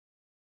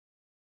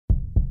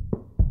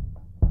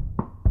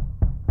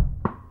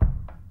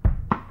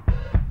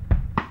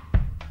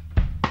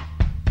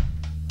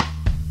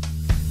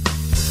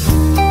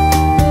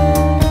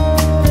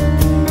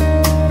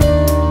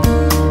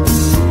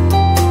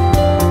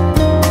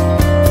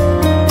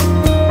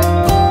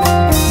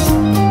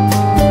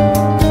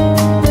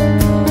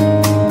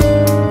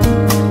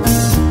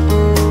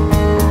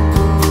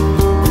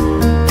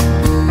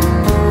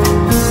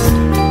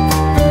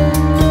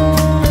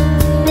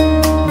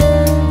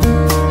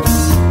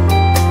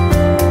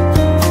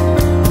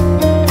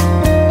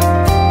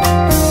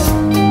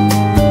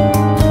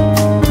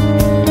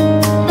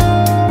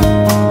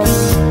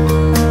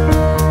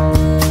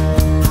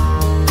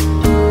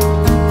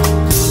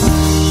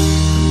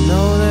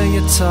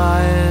you're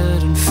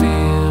tired and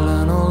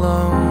feeling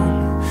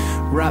alone,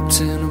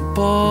 wrapped in a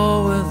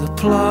ball with a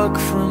plug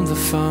from the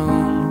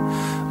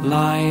phone,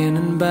 lying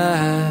in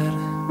bed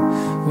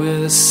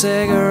with a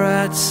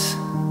cigarette.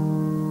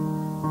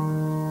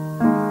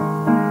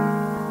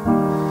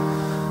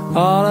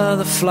 All of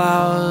the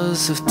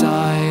flowers have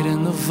died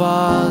in the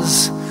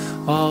vase.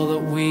 All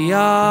that we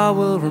are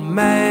will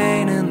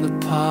remain in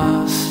the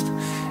past.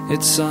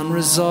 It's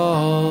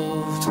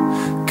unresolved,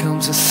 come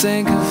to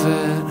think of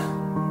it.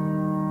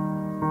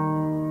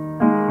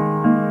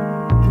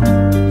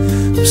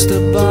 I'm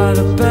stood by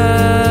the